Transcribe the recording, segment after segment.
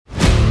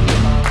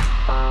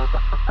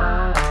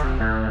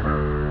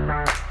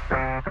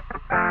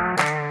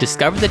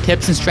Discover the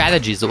tips and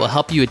strategies that will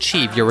help you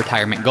achieve your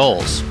retirement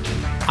goals.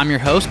 I'm your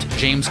host,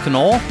 James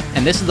Knoll,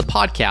 and this is the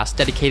podcast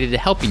dedicated to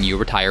helping you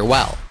retire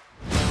well.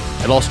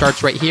 It all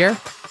starts right here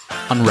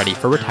on Ready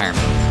for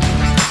Retirement.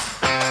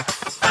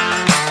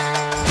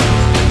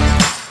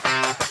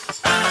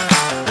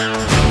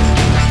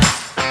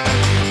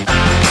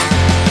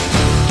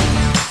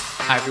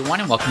 Hi, everyone,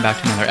 and welcome back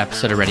to another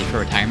episode of Ready for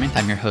Retirement.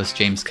 I'm your host,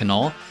 James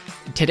Knoll.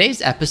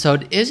 Today's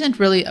episode isn't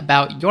really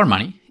about your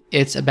money.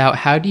 It's about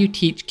how do you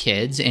teach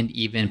kids and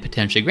even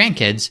potentially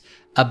grandkids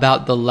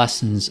about the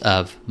lessons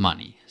of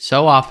money.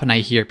 So often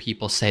I hear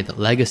people say that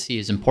legacy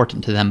is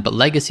important to them, but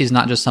legacy is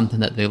not just something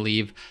that they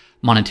leave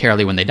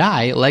monetarily when they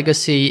die.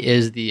 Legacy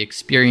is the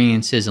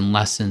experiences and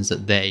lessons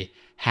that they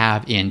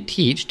have and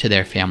teach to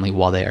their family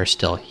while they are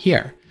still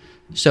here.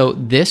 So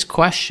this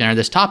question or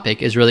this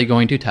topic is really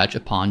going to touch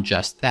upon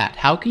just that.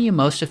 How can you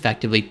most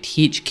effectively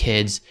teach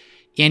kids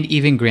and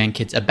even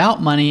grandkids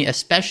about money,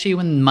 especially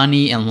when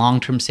money and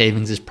long-term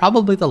savings is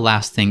probably the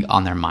last thing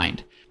on their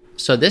mind?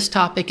 So this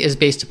topic is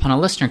based upon a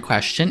listener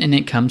question, and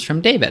it comes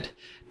from David.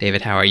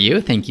 David, how are you?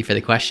 Thank you for the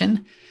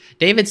question.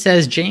 David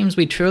says, James,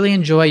 we truly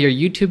enjoy your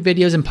YouTube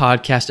videos and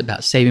podcast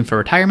about saving for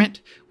retirement.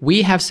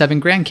 We have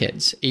 7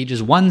 grandkids,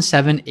 ages 1,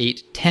 7,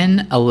 8,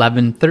 10,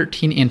 11,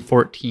 13, and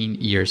 14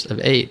 years of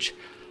age.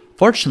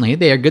 Fortunately,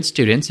 they are good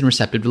students and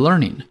receptive to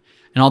learning.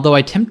 And although I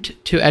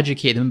attempt to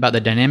educate them about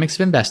the dynamics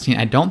of investing,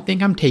 I don't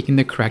think I'm taking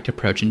the correct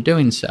approach in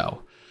doing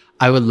so.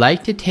 I would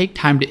like to take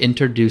time to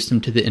introduce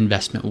them to the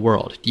investment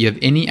world. Do you have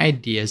any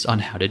ideas on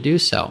how to do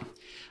so?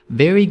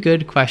 Very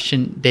good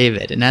question,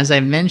 David. And as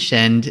I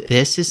mentioned,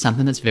 this is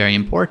something that's very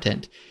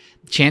important.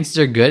 Chances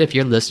are good if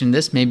you're listening to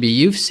this, maybe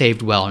you've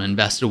saved well and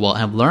invested well and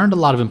have learned a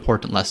lot of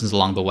important lessons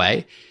along the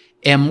way.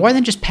 And more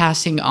than just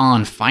passing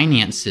on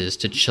finances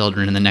to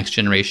children in the next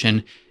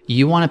generation,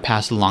 you want to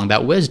pass along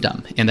that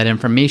wisdom and that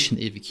information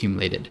that you've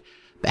accumulated.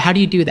 But how do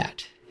you do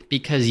that?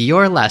 Because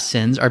your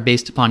lessons are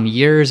based upon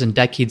years and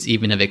decades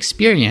even of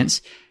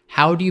experience.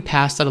 How do you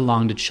pass that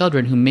along to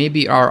children who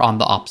maybe are on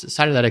the opposite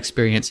side of that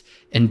experience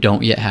and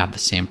don't yet have the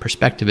same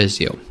perspective as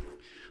you?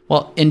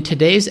 Well, in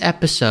today's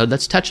episode,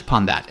 let's touch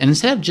upon that. And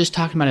instead of just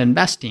talking about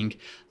investing,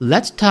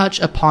 let's touch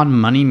upon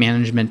money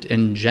management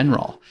in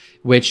general,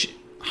 which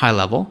high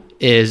level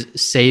is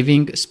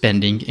saving,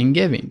 spending, and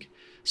giving.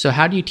 So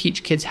how do you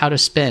teach kids how to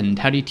spend?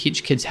 How do you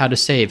teach kids how to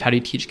save? How do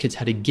you teach kids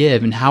how to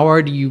give? And how are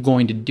you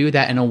going to do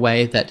that in a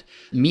way that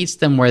meets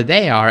them where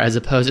they are, as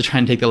opposed to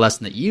trying to take the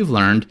lesson that you've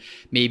learned,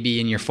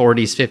 maybe in your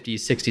 40s, 50s,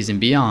 60s,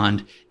 and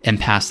beyond, and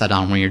pass that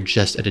on when you're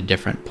just at a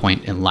different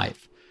point in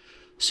life?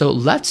 So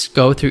let's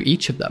go through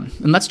each of them.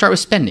 And let's start with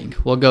spending.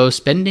 We'll go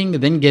spending,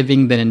 then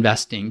giving, then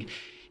investing.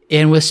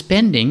 And with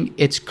spending,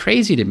 it's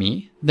crazy to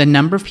me the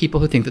number of people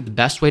who think that the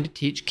best way to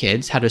teach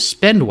kids how to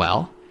spend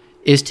well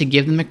is to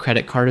give them a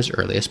credit card as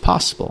early as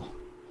possible.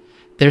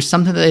 There's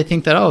something that they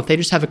think that, if they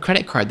just have a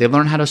credit card, they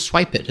learn how to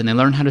swipe it and they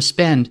learn how to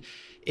spend.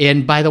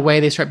 And by the way,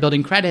 they start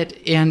building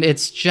credit, and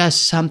it's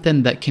just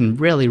something that can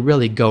really,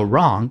 really go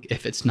wrong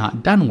if it's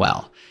not done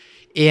well.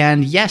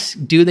 And yes,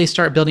 do they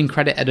start building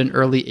credit at an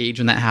early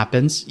age when that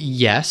happens?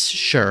 Yes,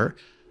 sure.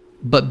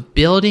 But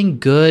building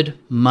good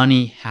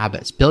money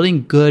habits,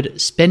 building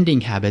good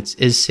spending habits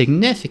is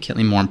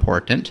significantly more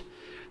important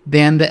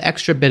than the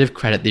extra bit of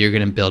credit that you're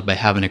going to build by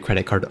having a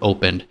credit card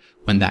opened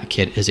when that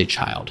kid is a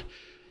child.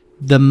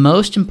 The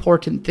most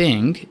important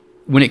thing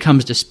when it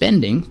comes to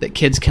spending that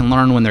kids can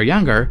learn when they're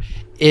younger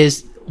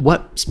is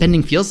what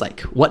spending feels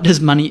like. What does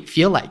money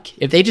feel like?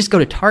 If they just go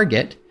to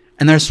Target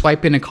and they're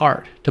swiping a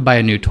card to buy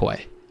a new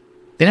toy,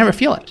 they never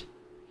feel it.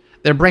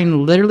 Their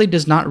brain literally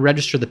does not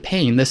register the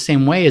pain the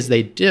same way as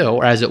they do,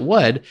 or as it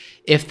would,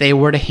 if they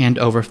were to hand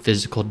over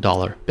physical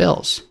dollar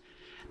bills.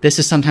 This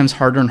is sometimes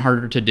harder and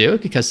harder to do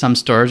because some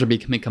stores are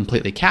becoming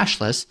completely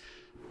cashless,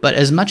 but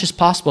as much as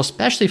possible,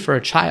 especially for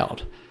a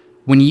child,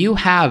 when you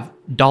have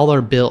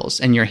dollar bills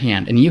in your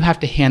hand and you have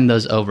to hand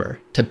those over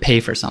to pay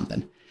for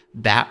something,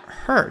 that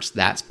hurts,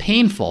 that's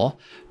painful,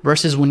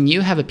 versus when you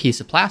have a piece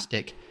of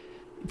plastic,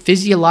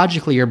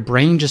 physiologically, your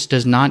brain just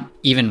does not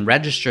even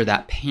register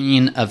that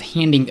pain of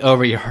handing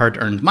over your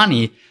hard-earned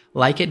money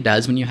like it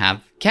does when you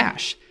have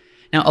cash.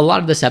 Now, a lot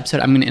of this episode,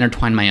 I'm going to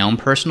intertwine my own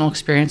personal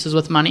experiences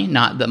with money.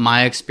 Not that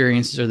my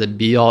experiences are the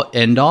be-all,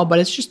 end-all, but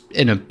it's just,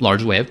 in a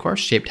large way, of course,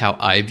 shaped how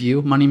I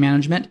view money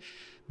management.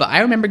 But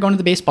I remember going to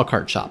the baseball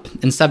card shop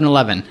in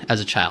 7-Eleven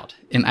as a child,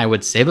 and I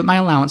would save up my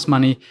allowance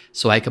money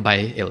so I could buy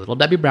a Little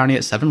Debbie Brownie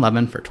at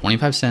 7-Eleven for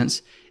 25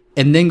 cents,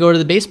 and then go to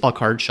the baseball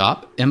card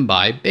shop and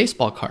buy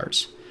baseball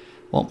cards.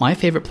 Well, my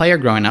favorite player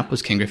growing up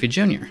was Ken Griffey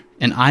Jr.,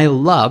 and I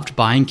loved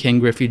buying Ken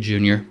Griffey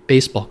Jr.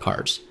 baseball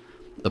cards.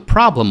 The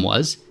problem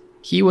was,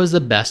 he was the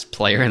best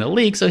player in the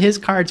league, so his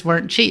cards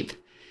weren't cheap.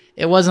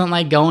 It wasn't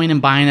like going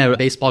and buying a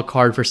baseball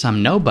card for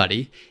some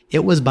nobody.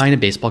 It was buying a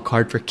baseball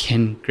card for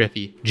Ken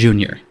Griffey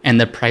Jr.,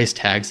 and the price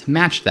tags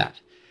matched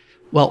that.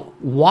 Well,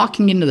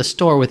 walking into the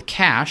store with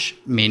cash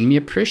made me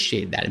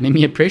appreciate that. It made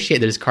me appreciate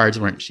that his cards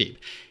weren't cheap.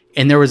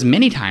 And there was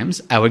many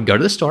times I would go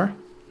to the store,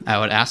 I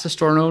would ask the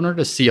store owner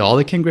to see all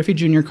the Ken Griffey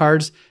Jr.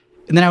 cards,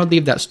 And then I would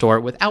leave that store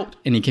without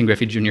any Ken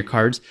Griffey Jr.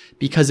 cards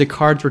because the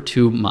cards were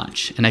too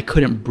much and I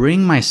couldn't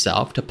bring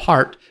myself to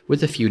part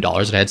with a few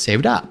dollars that I had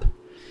saved up.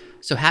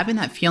 So having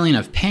that feeling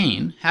of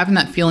pain, having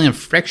that feeling of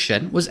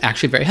friction was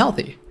actually very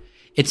healthy.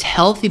 It's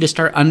healthy to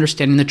start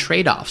understanding the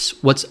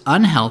trade-offs. What's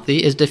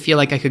unhealthy is to feel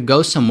like I could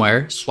go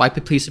somewhere, swipe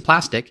a piece of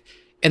plastic,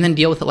 and then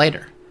deal with it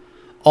later.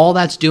 All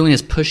that's doing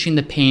is pushing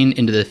the pain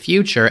into the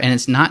future, and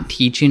it's not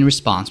teaching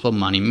responsible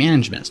money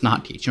management. It's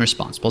not teaching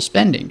responsible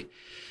spending.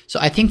 So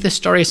I think this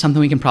story is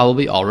something we can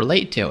probably all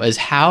relate to, is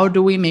how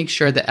do we make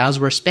sure that as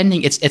we're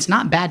spending, it's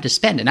not bad to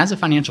spend. And as a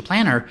financial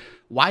planner,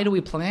 why do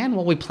we plan?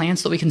 Well, we plan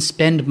so that we can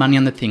spend money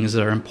on the things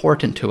that are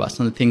important to us,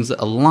 on the things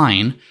that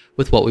align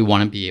with what we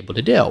want to be able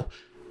to do.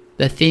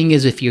 The thing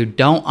is, if you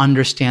don't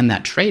understand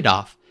that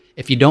trade-off,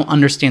 if you don't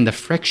understand the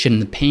friction,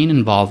 the pain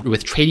involved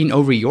with trading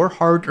over your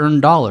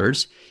hard-earned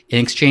dollars in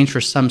exchange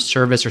for some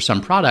service or some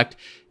product,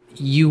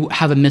 you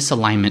have a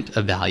misalignment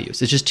of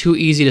values. It's just too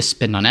easy to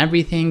spend on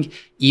everything,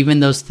 even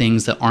those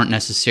things that aren't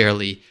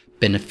necessarily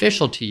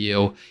beneficial to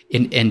you,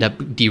 and end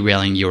up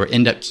derailing you or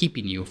end up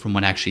keeping you from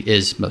what actually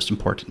is most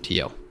important to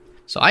you.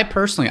 So I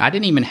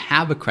didn't even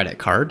have a credit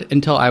card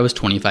until I was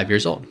 25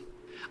 years old.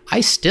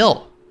 I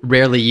still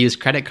rarely use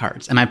credit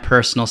cards in my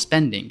personal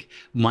spending.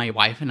 My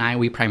wife and I,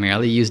 we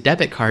primarily use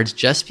debit cards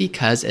just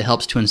because it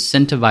helps to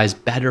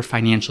incentivize better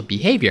financial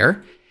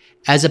behavior,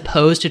 as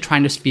opposed to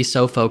trying to be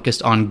so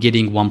focused on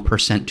getting 1%,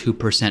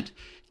 2%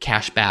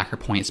 cash back or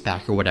points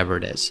back or whatever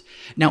it is.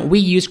 Now, we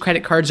use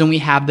credit cards and we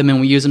have them and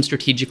we use them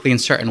strategically in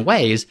certain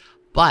ways,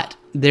 but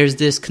there's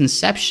this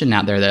conception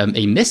out there,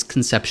 a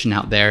misconception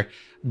out there,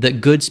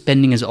 that good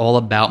spending is all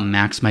about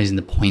maximizing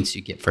the points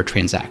you get for a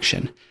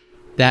transaction.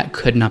 That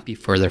could not be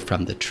further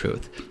from the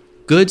truth.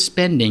 Good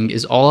spending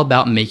is all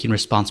about making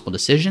responsible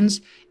decisions,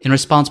 and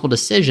responsible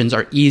decisions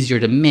are easier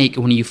to make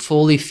when you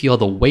fully feel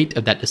the weight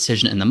of that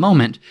decision in the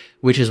moment,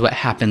 which is what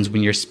happens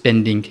when you're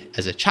spending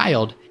as a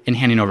child and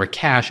handing over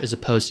cash as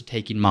opposed to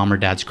taking mom or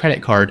dad's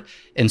credit card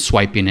and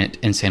swiping it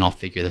and saying, I'll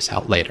figure this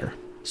out later.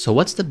 So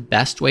what's the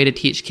best way to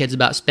teach kids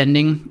about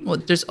spending? Well,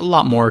 there's a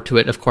lot more to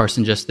it, of course,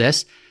 than just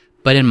this,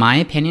 but in my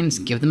opinion, it's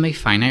give them a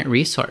finite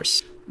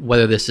resource.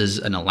 Whether this is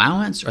an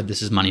allowance or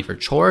this is money for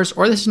chores,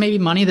 or this is maybe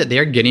money that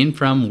they're getting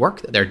from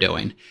work that they're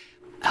doing.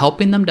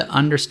 Helping them to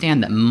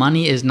understand that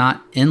money is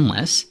not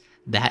endless,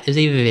 that is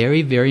a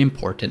very, very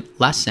important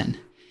lesson.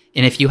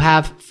 And if you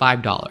have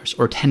 $5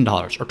 or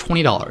 $10 or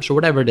 $20 or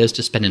whatever it is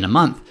to spend in a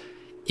month,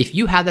 if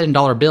you have that in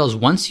dollar bills,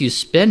 once you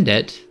spend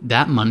it,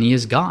 that money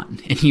is gone.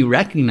 And you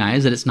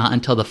recognize that it's not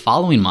until the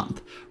following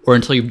month or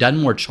until you've done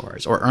more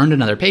chores or earned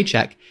another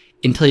paycheck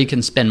until you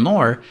can spend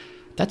more.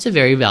 That's a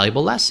very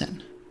valuable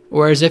lesson.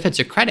 Whereas if it's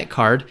a credit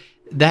card,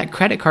 that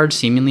credit card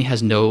seemingly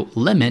has no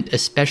limit,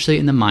 especially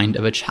in the mind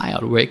of a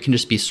child, where it can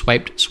just be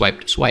swiped,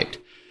 swiped, swiped.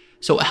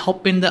 So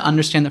helping to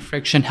understand the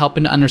friction,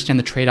 helping to understand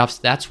the trade-offs,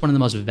 that's one of the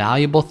most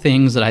valuable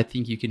things that I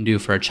think you can do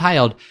for a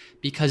child,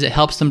 because it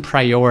helps them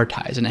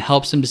prioritize and it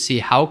helps them to see,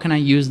 how can I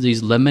use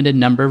these limited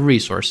number of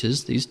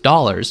resources, these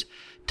dollars,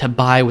 to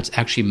buy what's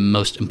actually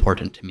most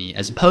important to me,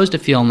 as opposed to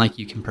feeling like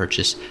you can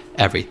purchase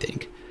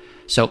everything.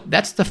 So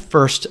that's the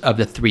first of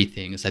the three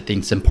things I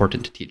think is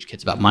important to teach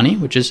kids about money,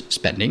 which is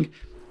spending.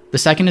 The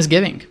second is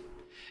giving.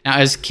 Now,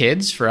 as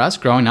kids, for us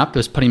growing up, it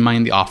was putting money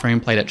in the offering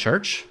plate at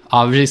church.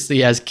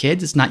 Obviously, as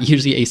kids, it's not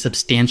usually a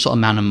substantial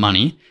amount of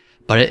money,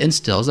 but it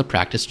instills a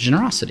practice of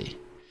generosity.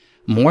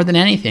 More than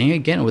anything,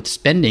 again, with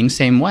spending,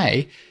 same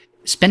way,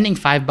 spending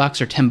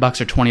 $5 or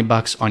 $10 or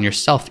 $20 on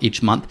yourself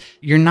each month,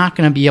 you're not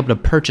going to be able to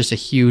purchase a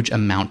huge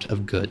amount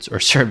of goods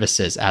or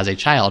services as a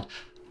child.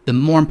 The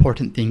more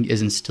important thing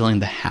is instilling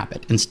the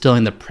habit,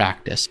 instilling the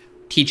practice,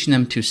 teaching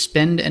them to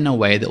spend in a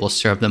way that will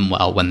serve them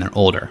well when they're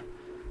older.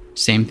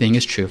 Same thing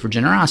is true for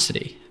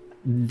generosity.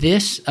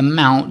 This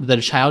amount that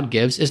a child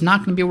gives is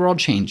not going to be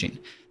world-changing.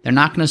 They're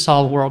not going to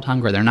solve world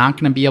hunger. They're not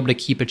going to be able to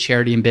keep a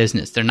charity in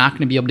business. They're not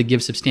going to be able to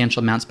give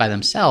substantial amounts by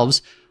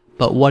themselves,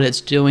 but what it's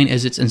doing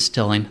is it's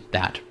instilling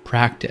that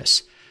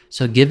practice.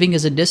 So giving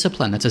is a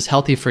discipline that's as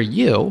healthy for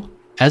you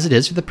as it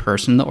is for the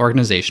person in the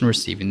organization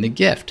receiving the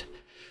gift.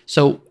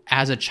 So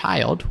as a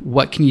child,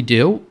 what can you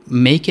do?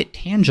 Make it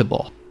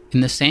tangible. In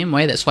the same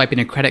way that swiping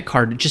a credit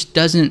card just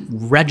doesn't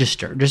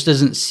register, just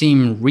doesn't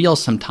seem real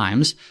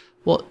sometimes,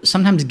 well,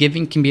 sometimes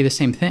giving can be the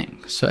same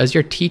thing. So as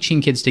you're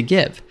teaching kids to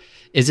give,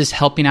 is this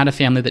helping out a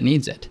family that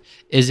needs it?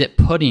 Is it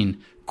putting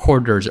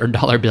quarters or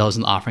dollar bills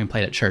in the offering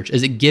plate at church?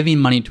 Is it giving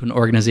money to an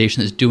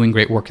organization that's doing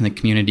great work in the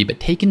community, but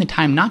taking the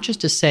time not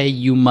just to say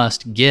you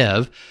must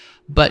give,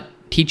 but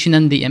teaching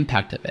them the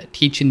impact of it,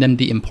 teaching them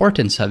the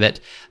importance of it?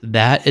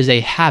 That is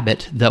a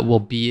habit that will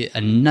be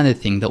another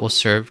thing that will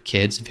serve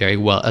kids very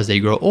well as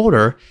they grow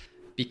older.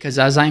 Because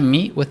as I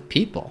meet with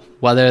people,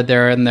 whether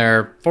they're in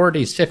their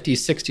 40s, 50s,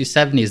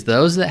 60s, 70s,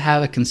 those that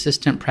have a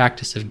consistent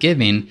practice of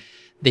giving,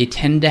 they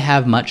tend to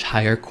have much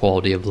higher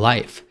quality of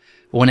life.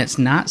 When it's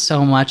not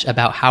so much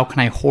about how can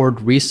I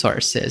hoard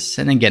resources,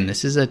 and again,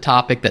 this is a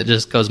topic that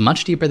just goes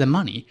much deeper than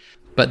money,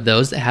 but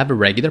those that have a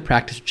regular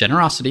practice of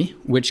generosity,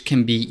 which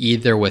can be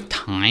either with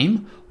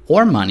time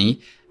or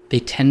money, they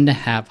tend to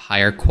have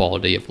higher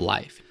quality of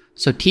life.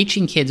 So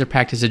teaching kids a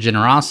practice of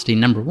generosity,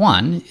 number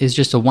one, is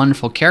just a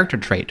wonderful character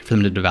trait for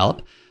them to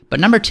develop. But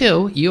number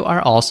two, you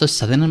are also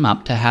setting them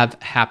up to have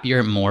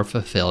happier, more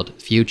fulfilled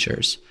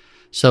futures.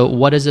 So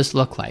what does this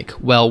look like?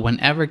 Well,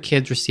 whenever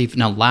kids receive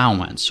an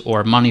allowance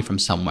or money from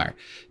somewhere,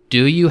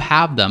 do you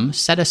have them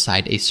set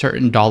aside a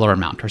certain dollar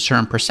amount or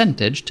certain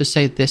percentage to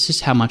say, this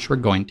is how much we're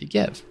going to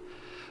give?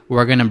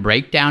 We're going to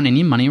break down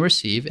any money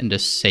received into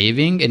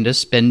saving, into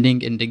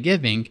spending, into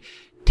giving.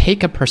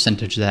 Take a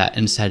percentage of that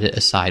and set it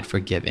aside for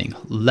giving.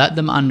 Let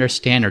them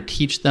understand or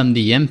teach them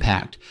the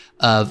impact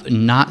of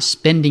not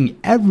spending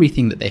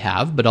everything that they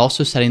have, but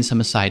also setting some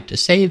aside to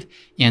save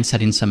and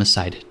setting some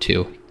aside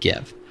to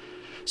give.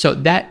 So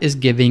that is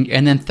giving.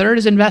 And then third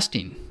is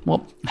investing.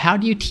 Well, how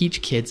do you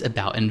teach kids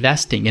about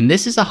investing? And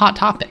this is a hot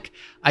topic.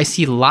 I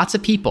see lots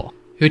of people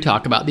who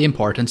talk about the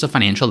importance of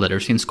financial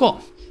literacy in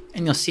school.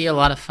 And you'll see a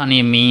lot of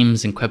funny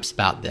memes and quips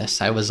about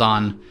this. I was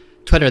on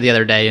Twitter the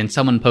other day and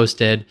someone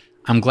posted,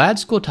 "I'm glad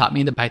school taught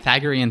me the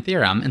Pythagorean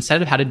theorem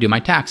instead of how to do my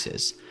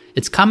taxes.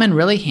 It's come in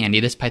really handy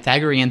this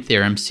Pythagorean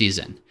theorem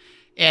season."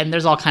 And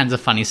there's all kinds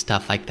of funny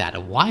stuff like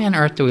that. Why on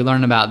earth do we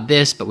learn about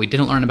this, but we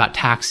didn't learn about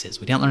taxes?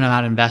 We didn't learn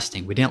about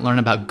investing. We didn't learn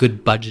about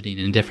good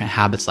budgeting and different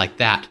habits like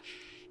that.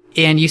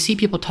 And you see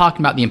people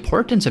talking about the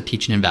importance of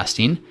teaching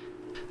investing,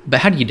 but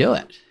how do you do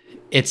it?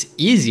 It's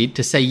easy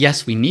to say,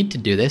 yes, we need to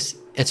do this.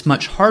 It's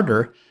much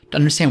harder to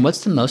understand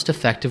what's the most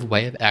effective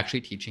way of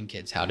actually teaching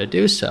kids how to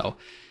do so.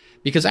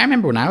 Because I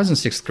remember when I was in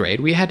 6th grade,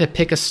 we had to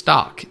pick a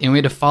stock and we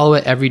had to follow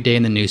it every day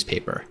in the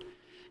newspaper.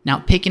 Now,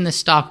 picking the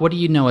stock, what do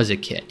you know as a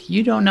kid?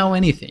 You don't know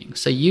anything.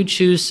 So you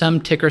choose some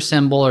ticker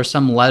symbol or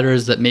some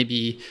letters that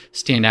maybe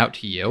stand out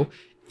to you.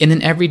 And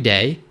then every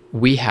day,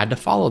 we had to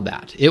follow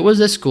that. It was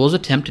the school's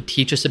attempt to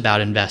teach us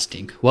about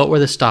investing. What were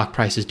the stock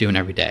prices doing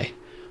every day?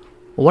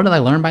 Well, what did I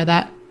learn by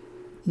that?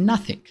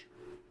 Nothing.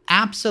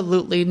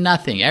 Absolutely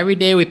nothing. Every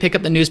day we pick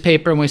up the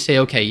newspaper and we say,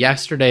 okay,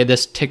 yesterday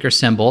this ticker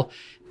symbol,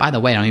 by the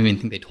way, I don't even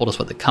think they told us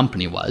what the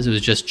company was. It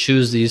was just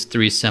choose these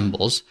 3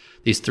 symbols,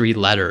 these 3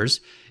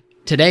 letters.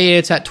 Today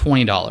it's at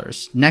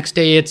 $20. Next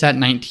day it's at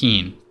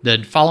 $19.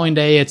 The following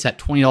day it's at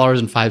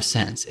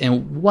 $20.05.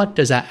 And what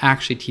does that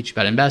actually teach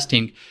about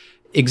investing?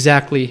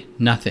 Exactly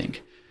nothing.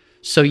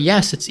 So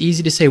yes, it's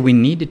easy to say we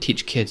need to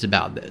teach kids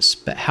about this,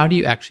 but how do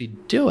you actually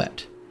do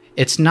it?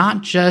 It's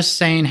not just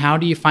saying, how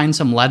do you find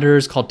some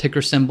letters called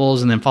ticker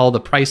symbols and then follow the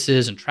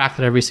prices and track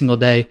that every single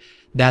day?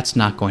 That's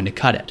not going to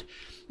cut it.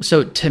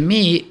 So to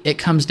me, it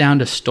comes down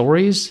to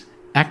stories,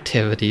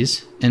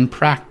 activities, and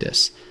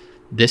practice.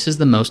 This is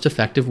the most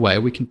effective way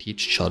we can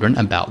teach children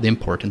about the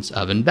importance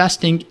of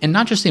investing, and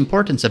not just the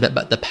importance of it,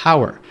 but the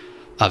power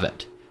of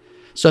it.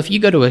 So if you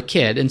go to a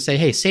kid and say,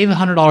 hey, save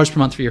 $100 per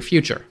month for your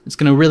future, it's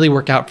going to really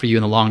work out for you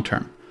in the long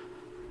term.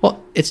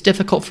 Well, it's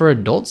difficult for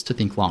adults to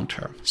think long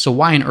term. So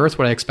why on earth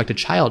would I expect a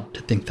child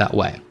to think that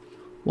way?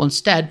 Well,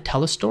 instead,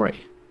 tell a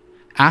story.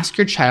 Ask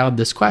your child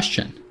this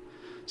question.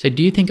 Say,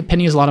 do you think a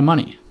penny is a lot of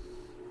money?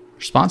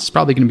 Response is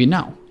probably going to be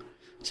no.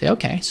 Say,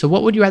 okay, so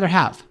what would you rather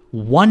have?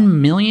 $1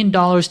 million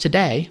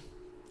today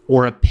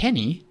or a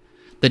penny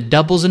that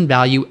doubles in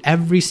value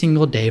every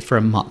single day for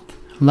a month?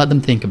 And let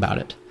them think about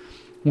it.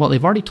 Well,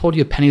 they've already told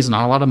you a penny is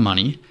not a lot of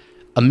money.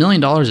 $1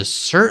 million is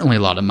certainly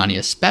a lot of money,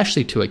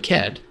 especially to a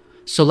kid.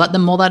 So let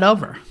them mull that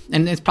over.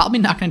 And it's probably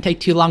not going to take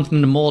too long for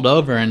them to mull it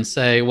over and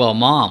say, well,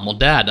 Mom, well,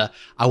 Dad,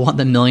 I want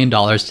the $1 million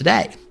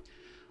today.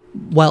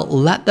 Well,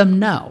 let them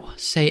know.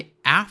 Say,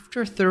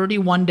 after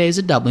 31 days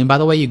of doubling, by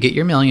the way, you get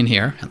your million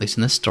here, at least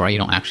in this story. You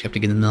don't actually have to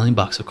get the $1 million,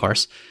 of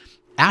course.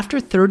 After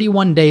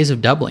 31 days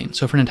of doubling,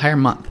 so for an entire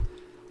month,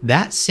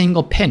 that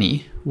single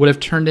penny would have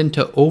turned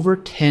into over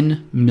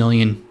 $10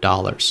 million.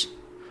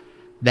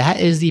 That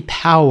is the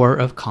power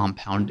of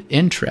compound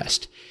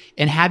interest.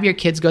 And have your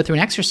kids go through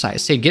an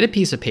exercise. Say, get a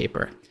piece of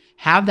paper.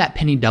 Have that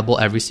penny double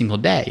every single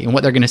day. And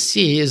what they're going to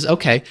see is,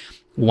 okay,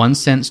 1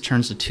 cent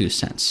turns to 2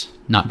 cents.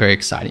 Not very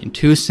exciting.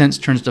 2 cents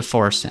turns to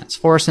 4 cents.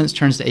 4 cents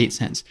turns to 8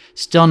 cents.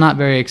 Still not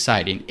very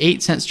exciting.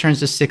 8 cents turns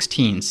to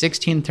 16.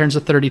 16 turns to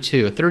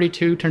 32.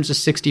 32 turns to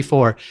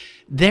 64.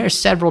 They're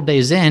several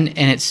days in,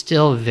 and it's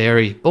still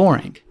very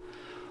boring.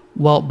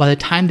 Well, by the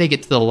time they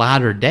get to the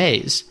latter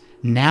days,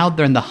 now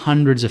they're in the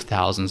hundreds of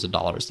thousands of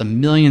dollars, the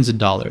millions of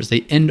dollars.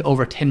 They end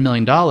over $10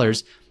 million.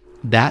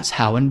 That's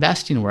how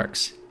investing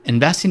works.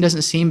 Investing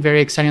doesn't seem very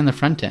exciting on the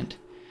front end.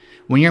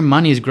 When your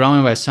money is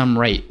growing by some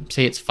rate,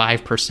 say it's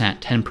 5%,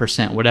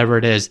 10%, whatever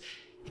it is,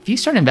 if you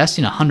start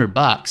investing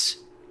 $100,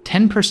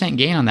 10%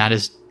 gain on that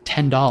is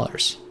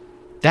 $10.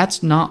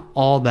 That's not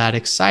all that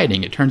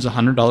exciting. It turns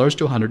 $100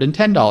 to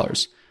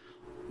 $110.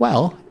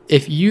 Well,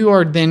 if you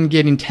are then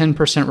getting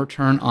 10%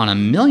 return on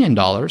 $1 million,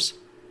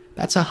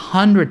 that's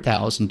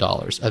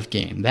 $100,000 of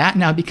gain. That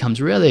now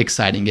becomes really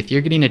exciting. If you're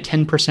getting a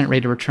 10%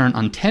 rate of return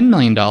on $10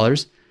 million,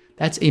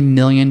 that's $1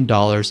 million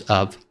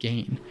of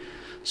gain.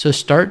 So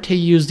start to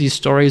use these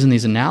stories and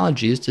these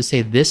analogies to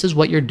say this is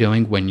what you're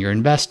doing when you're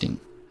investing.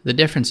 The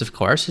difference, of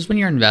course, is when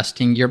you're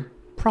investing, you're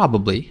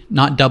probably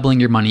not doubling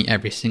your money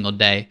every single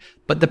day,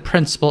 but the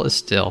principle is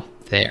still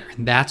there.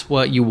 And that's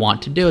what you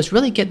want to do, is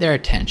really get their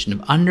attention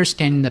of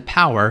understanding the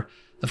power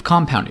of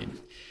compounding.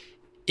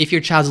 If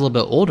your child's a little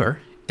bit older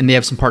and they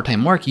have some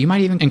part-time work, you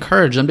might even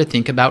encourage them to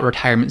think about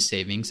retirement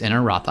savings in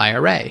a Roth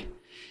IRA.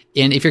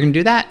 And if you're going to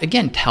do that,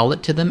 again, tell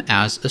it to them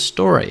as a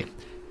story.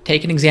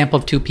 Take an example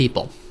of two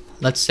people.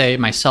 Let's say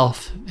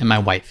myself and my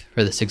wife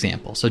for this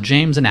example. So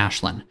James and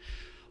Ashlyn.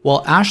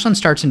 Well, Ashlyn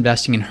starts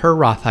investing in her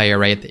Roth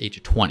IRA at the age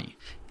of 20.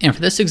 And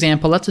for this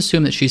example, let's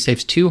assume that she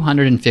saves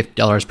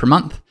 $250 per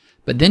month,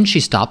 but then she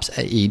stops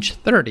at age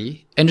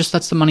 30 and just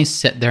lets the money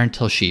sit there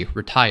until she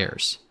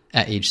retires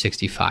at age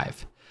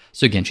 65.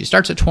 So again, she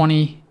starts at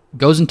 20,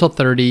 goes until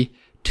 30,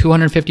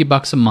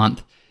 $250 a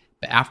month,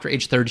 but after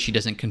age 30, she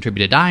doesn't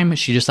contribute a dime.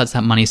 She just lets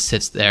that money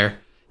sit there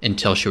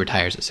until she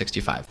retires at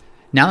 65.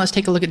 Now let's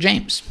take a look at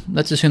James.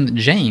 Let's assume that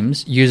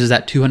James uses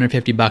that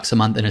 $250 a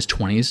month in his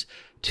 20s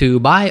to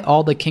buy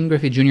all the Ken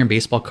Griffey Jr.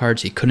 baseball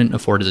cards he couldn't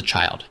afford as a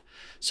child.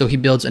 So he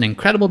builds an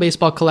incredible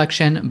baseball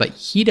collection, but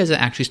he doesn't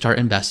actually start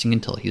investing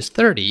until he's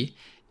 30.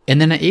 And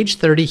then at age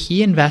 30,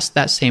 he invests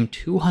that same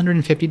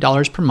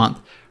 $250 per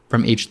month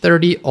from age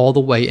 30 all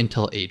the way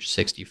until age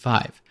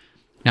 65.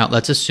 Now,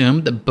 let's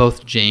assume that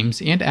both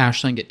James and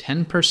Ashlyn get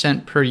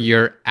 10% per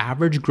year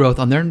average growth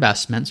on their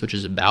investments, which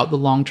is about the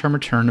long-term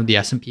return of the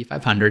S&P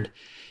 500,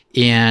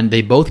 and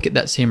they both get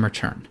that same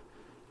return.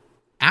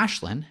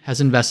 Ashlyn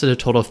has invested a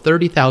total of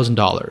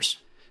 $30,000.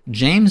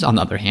 James, on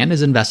the other hand,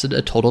 has invested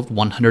a total of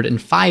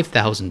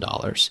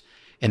 $105,000,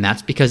 and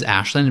that's because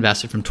Ashlyn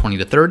invested from 20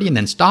 to 30 and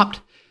then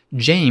stopped.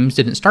 James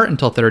didn't start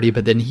until 30,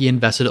 but then he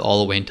invested all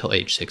the way until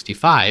age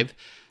 65.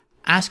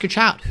 Ask your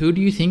child, who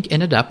do you think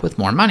ended up with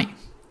more money?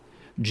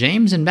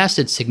 James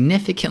invested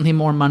significantly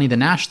more money than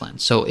Ashlyn,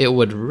 so it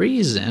would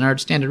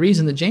stand to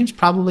reason that James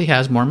probably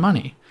has more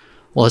money.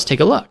 Well, let's take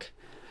a look.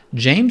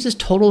 James's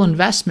total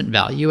investment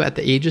value at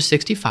the age of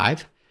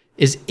 65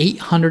 is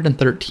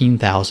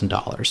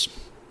 $813,000.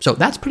 So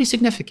that's pretty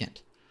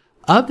significant.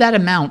 Of that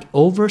amount,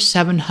 over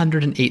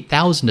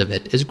 $708,000 of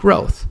it is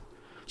growth.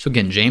 So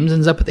again, James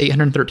ends up with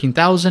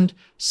 $813,000,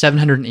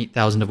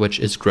 $708,000 of which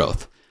is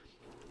growth.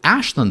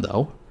 Ashlyn,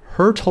 though,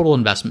 her total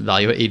investment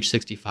value at age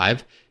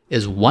 65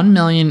 is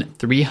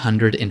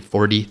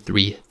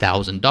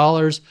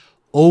 $1,343,000.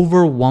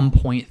 Over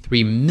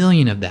 $1.3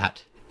 million of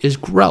that is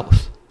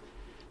growth.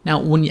 Now,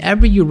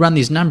 whenever you run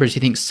these numbers, you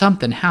think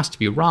something has to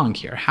be wrong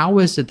here. How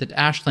is it that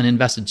Ashlyn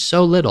invested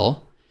so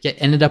little, yet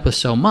ended up with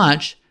so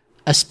much,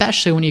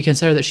 especially when you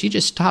consider that she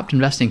just stopped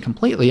investing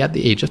completely at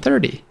the age of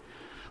 30?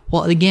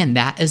 Well, again,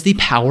 that is the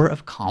power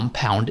of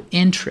compound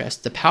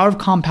interest. The power of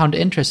compound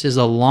interest is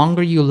the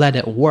longer you let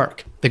it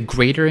work, the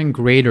greater and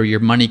greater your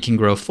money can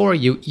grow for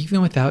you,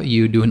 even without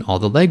you doing all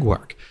the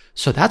legwork.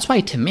 So that's why,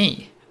 to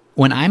me,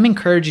 when I'm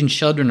encouraging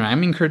children or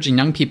I'm encouraging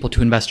young people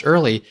to invest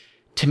early,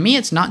 to me,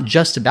 it's not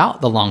just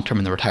about the long term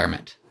and the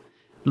retirement.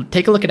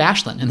 Take a look at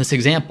Ashlyn in this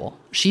example.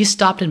 She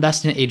stopped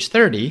investing at age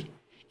 30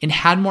 and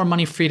had more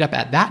money freed up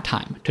at that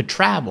time to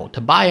travel, to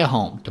buy a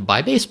home, to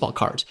buy baseball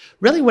cards,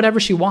 really whatever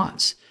she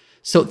wants.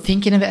 So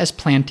thinking of it as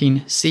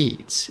planting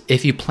seeds.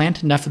 If you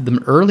plant enough of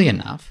them early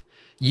enough,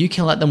 you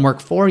can let them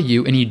work for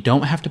you and you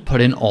don't have to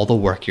put in all the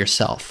work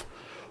yourself.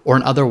 Or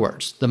in other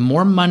words, the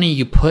more money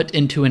you put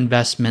into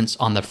investments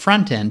on the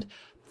front end,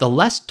 the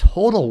less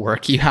total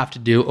work you have to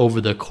do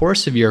over the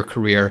course of your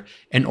career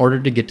in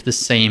order to get to the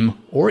same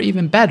or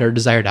even better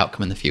desired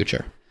outcome in the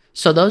future.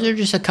 So those are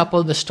just a couple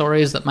of the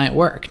stories that might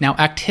work. Now,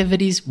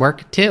 activities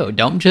work too.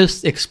 Don't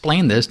just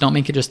explain this. Don't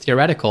make it just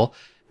theoretical.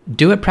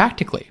 Do it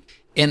practically.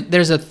 And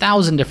there's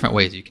 1,000 different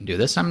ways you can do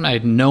this. I'm by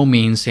no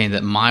means saying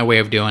that my way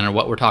of doing or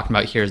what we're talking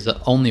about here is the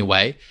only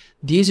way.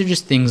 These are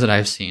just things that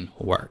I've seen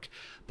work.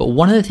 But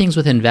one of the things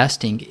with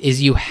investing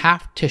is you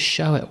have to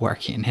show it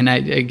working. And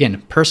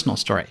again, personal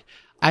story.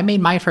 I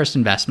made my first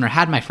investment or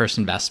had my first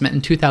investment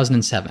in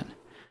 2007.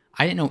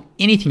 I didn't know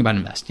anything about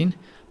investing,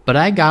 but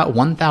I got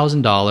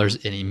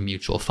 $1,000 in a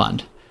mutual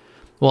fund.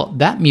 Well,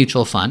 that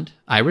mutual fund,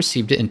 I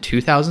received it in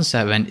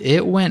 2007.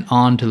 It went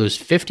on to lose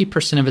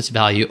 50% of its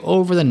value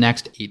over the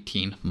next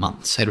 18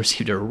 months. I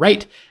received it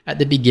right at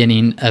the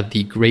beginning of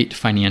the great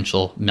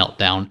financial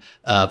meltdown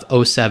of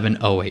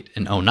 07, 08,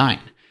 and 09.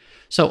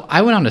 So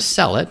I went on to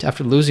sell it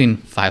after losing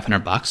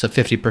 $500, so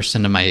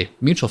 50% of my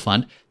mutual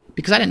fund,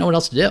 because I didn't know what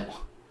else to do.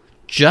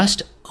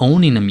 Just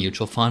owning a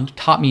mutual fund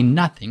taught me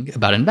nothing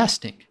about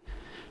investing.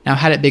 Now,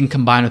 had it been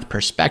combined with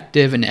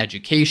perspective and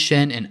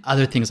education and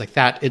other things like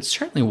that, it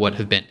certainly would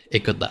have been a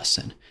good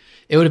lesson.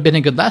 It would have been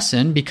a good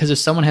lesson because if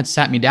someone had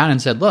sat me down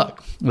and said,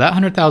 look, that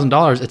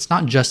 $100,000, it's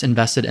not just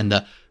invested in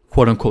the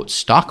quote unquote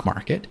stock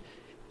market,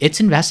 it's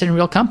invested in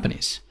real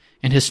companies.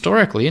 And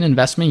historically, an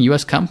investment in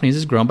US companies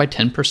has grown by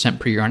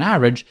 10% per year on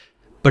average,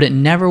 but it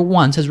never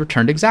once has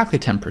returned exactly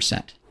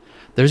 10%.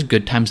 There's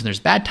good times and there's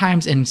bad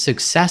times, and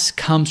success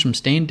comes from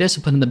staying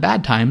disciplined in the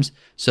bad times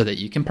so that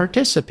you can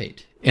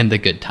participate in the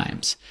good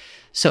times.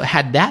 So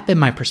had that been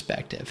my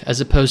perspective, as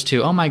opposed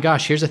to, oh my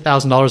gosh, here's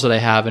 $1,000 that I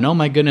have, and oh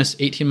my goodness,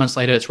 18 months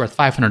later, it's worth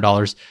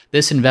 $500.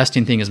 This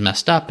investing thing is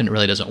messed up and it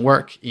really doesn't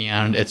work,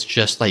 and it's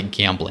just like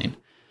gambling.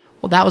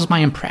 Well, that was my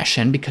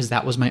impression because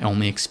that was my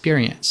only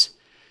experience.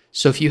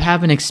 So if you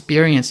have an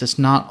experience that's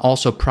not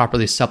also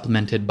properly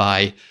supplemented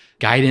by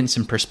guidance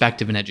and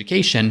perspective and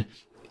education,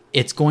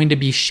 it's going to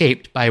be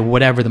shaped by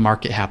whatever the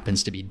market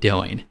happens to be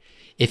doing.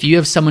 If you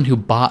have someone who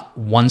bought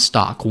one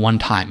stock one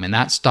time and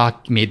that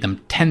stock made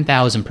them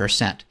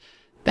 10,000%,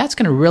 that's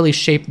going to really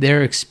shape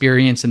their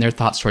experience and their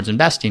thoughts towards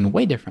investing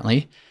way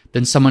differently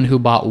than someone who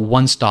bought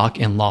one stock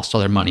and lost all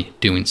their money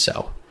doing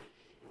so.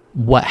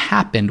 What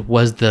happened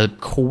was the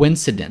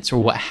coincidence,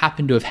 or what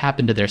happened to have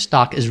happened to their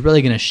stock, is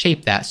really going to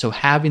shape that. So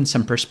having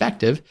some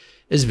perspective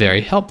is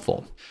very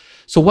helpful.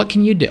 So what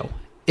can you do?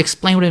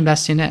 Explain what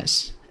investing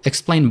is.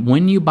 Explain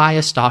when you buy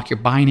a stock, you're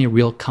buying a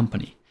real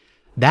company.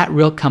 That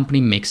real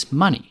company makes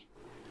money.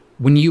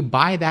 When you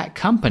buy that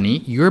company,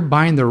 you're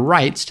buying the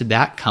rights to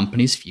that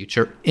company's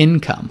future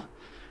income.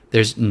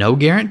 There's no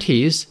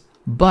guarantees,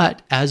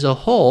 but as a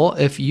whole,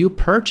 if you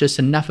purchase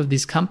enough of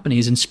these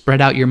companies and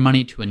spread out your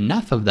money to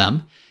enough of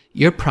them,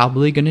 you're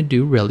probably going to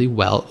do really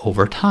well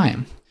over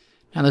time.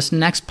 Now, this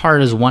next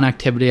part is one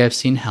activity I've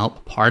seen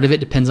help. Part of it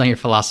depends on your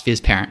philosophy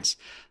as parents.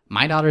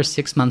 My daughter is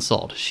 6 months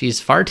old.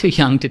 She's far too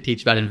young to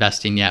teach about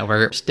investing yet.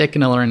 We're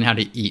sticking to learning how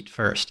to eat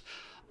first.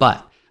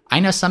 But I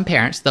know some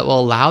parents that will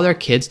allow their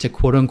kids to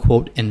quote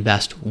unquote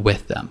invest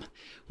with them,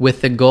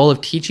 with the goal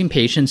of teaching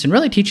patience and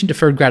really teaching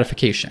deferred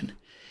gratification.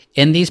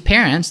 And these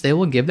parents, they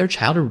will give their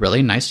child a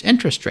really nice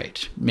interest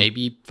rate,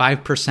 maybe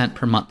 5%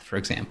 per month, for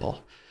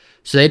example.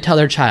 So they tell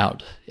their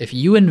child, if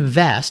you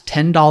invest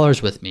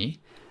 $10 with me,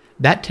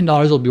 that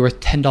 $10 will be worth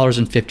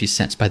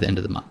 $10.50 by the end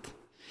of the month.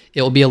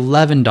 It will be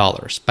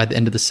 $11 by the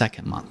end of the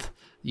second month.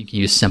 You can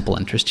use simple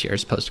interest here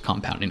as opposed to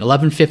compounding.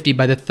 $11.50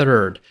 by the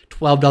third,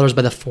 $12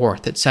 by the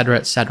fourth, et cetera,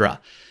 et cetera.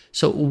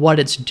 So what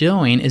it's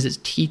doing is it's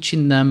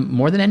teaching them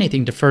more than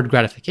anything deferred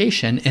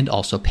gratification and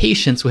also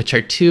patience, which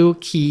are two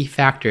key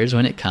factors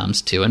when it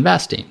comes to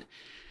investing.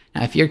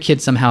 Now, if your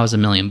kid somehow has $1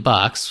 million,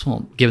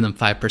 well, giving them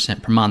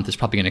 5% per month is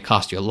probably going to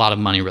cost you a lot of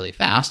money really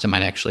fast. It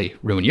might actually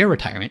ruin your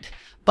retirement.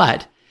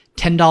 But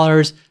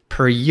 $10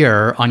 per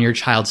year on your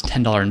child's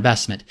 $10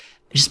 investment,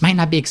 it just might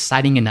not be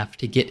exciting enough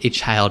to get a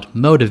child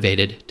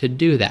motivated to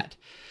do that.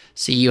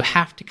 So you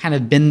have to kind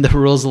of bend the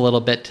rules a little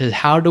bit to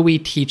how do we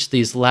teach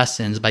these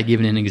lessons by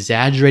giving an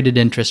exaggerated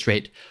interest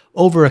rate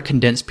over a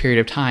condensed period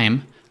of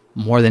time,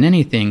 more than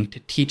anything, to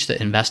teach that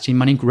investing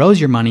money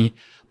grows your money,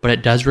 but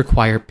it does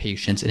require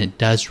patience and it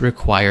does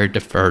require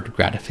deferred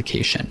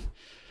gratification.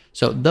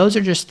 So those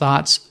are just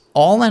thoughts.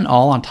 All in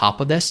all, on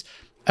top of this,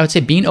 I would say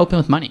being open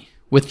with money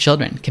with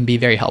children can be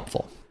very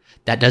helpful.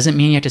 That doesn't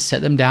mean you have to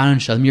sit them down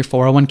and show them your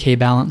 401k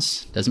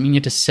balance. Doesn't mean you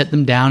have to sit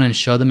them down and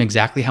show them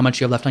exactly how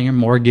much you have left on your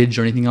mortgage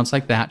or anything else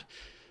like that.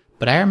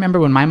 But I remember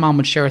when my mom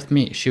would share with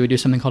me, she would do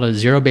something called a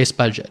zero-based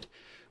budget,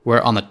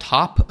 where on the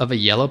top of a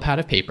yellow pad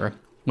of paper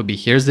would be,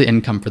 here's the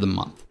income for the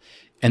month.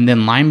 And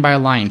then line by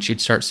line,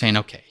 she'd start saying,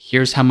 okay,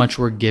 here's how much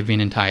we're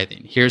giving in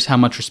tithing. Here's how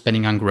much we're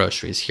spending on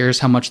groceries. Here's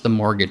how much the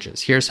mortgage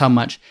is. Here's how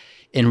much.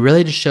 And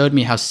really just showed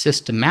me how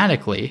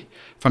systematically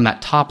from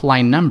that top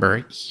line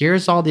number,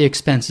 here's all the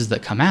expenses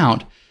that come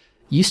out.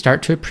 You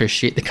start to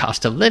appreciate the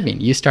cost of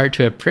living. You start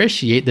to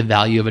appreciate the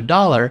value of a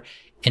dollar.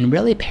 And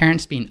really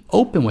parents being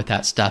open with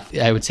that stuff,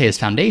 I would say, is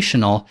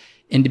foundational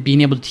into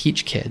being able to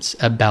teach kids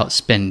about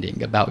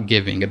spending, about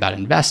giving, about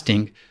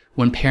investing,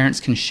 when parents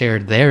can share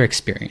their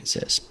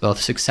experiences, both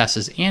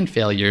successes and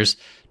failures,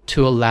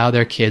 to allow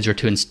their kids or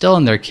to instill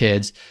in their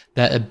kids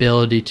that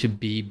ability to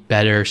be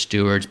better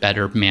stewards,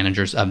 better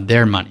managers of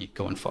their money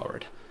going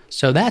forward.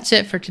 So that's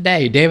it for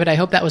today. David, I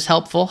hope that was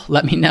helpful.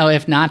 Let me know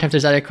if not, if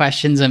there's other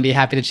questions, and be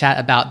happy to chat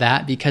about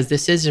that, because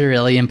this is a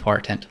really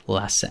important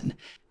lesson.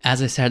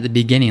 As I said at the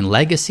beginning,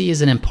 legacy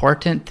is an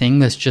important thing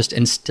that's just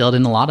instilled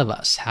in a lot of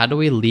us. How do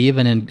we leave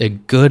a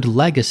good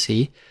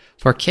legacy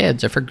for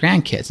kids or for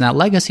grandkids? Now,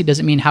 legacy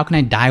doesn't mean how can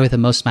I die with the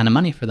most amount of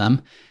money for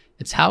them.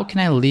 It's how can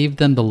I leave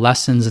them the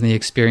lessons and the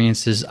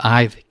experiences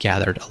I've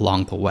gathered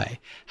along the way?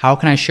 How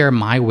can I share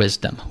my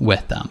wisdom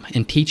with them?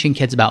 And teaching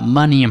kids about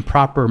money and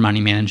proper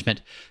money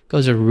management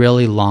goes a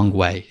really long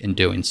way in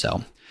doing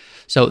so.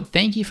 So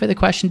thank you for the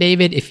question,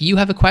 David. If you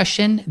have a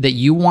question that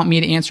you want me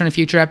to answer in a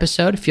future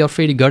episode, feel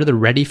free to go to the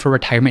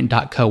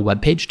readyforretirement.co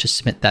webpage to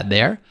submit that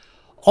there.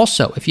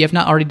 Also, if you have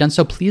not already done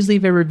so, please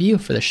leave a review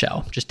for the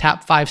show. Just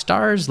tap 5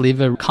 stars,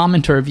 leave a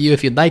comment or review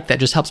if you'd like. That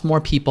just helps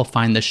more people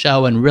find the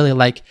show and really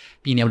like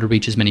being able to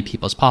reach as many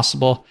people as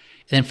possible.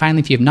 And then finally,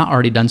 if you have not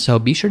already done so,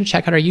 be sure to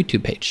check out our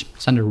YouTube page.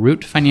 It's under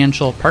Root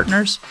Financial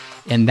Partners,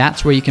 and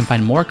that's where you can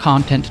find more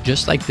content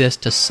just like this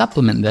to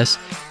supplement this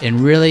and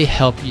really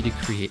help you to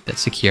create that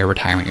secure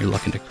retirement you're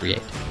looking to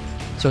create.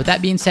 So with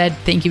that being said,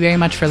 thank you very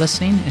much for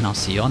listening, and I'll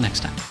see you all next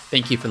time.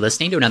 Thank you for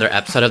listening to another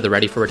episode of the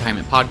Ready for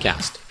Retirement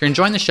podcast. If you're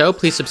enjoying the show,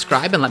 please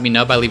subscribe and let me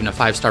know by leaving a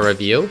 5-star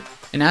review.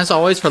 And as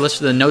always, for a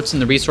list of the notes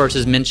and the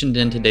resources mentioned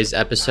in today's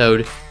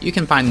episode, you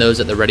can find those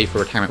at the Ready for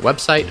Retirement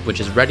website, which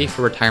is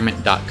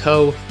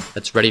readyforretirement.co.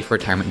 That's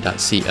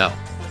readyforretirement.co.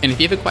 And if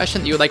you have a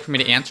question that you would like for me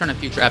to answer in a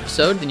future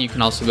episode, then you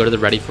can also go to the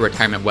Ready for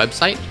Retirement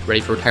website,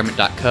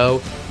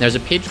 readyforretirement.co. There's a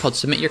page called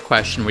Submit Your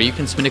Question where you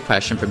can submit a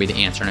question for me to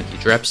answer in a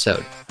future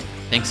episode.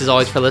 Thanks as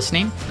always for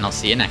listening, and I'll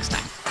see you next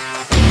time.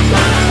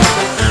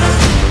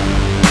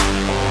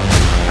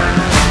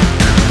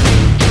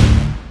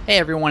 Hey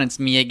everyone, it's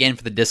me again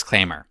for the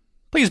disclaimer.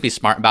 Please be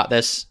smart about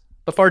this.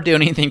 Before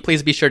doing anything,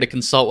 please be sure to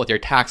consult with your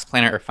tax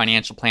planner or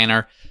financial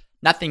planner.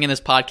 Nothing in this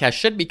podcast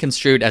should be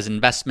construed as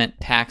investment,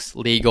 tax,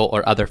 legal,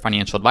 or other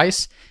financial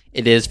advice.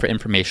 It is for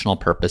informational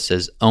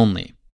purposes only.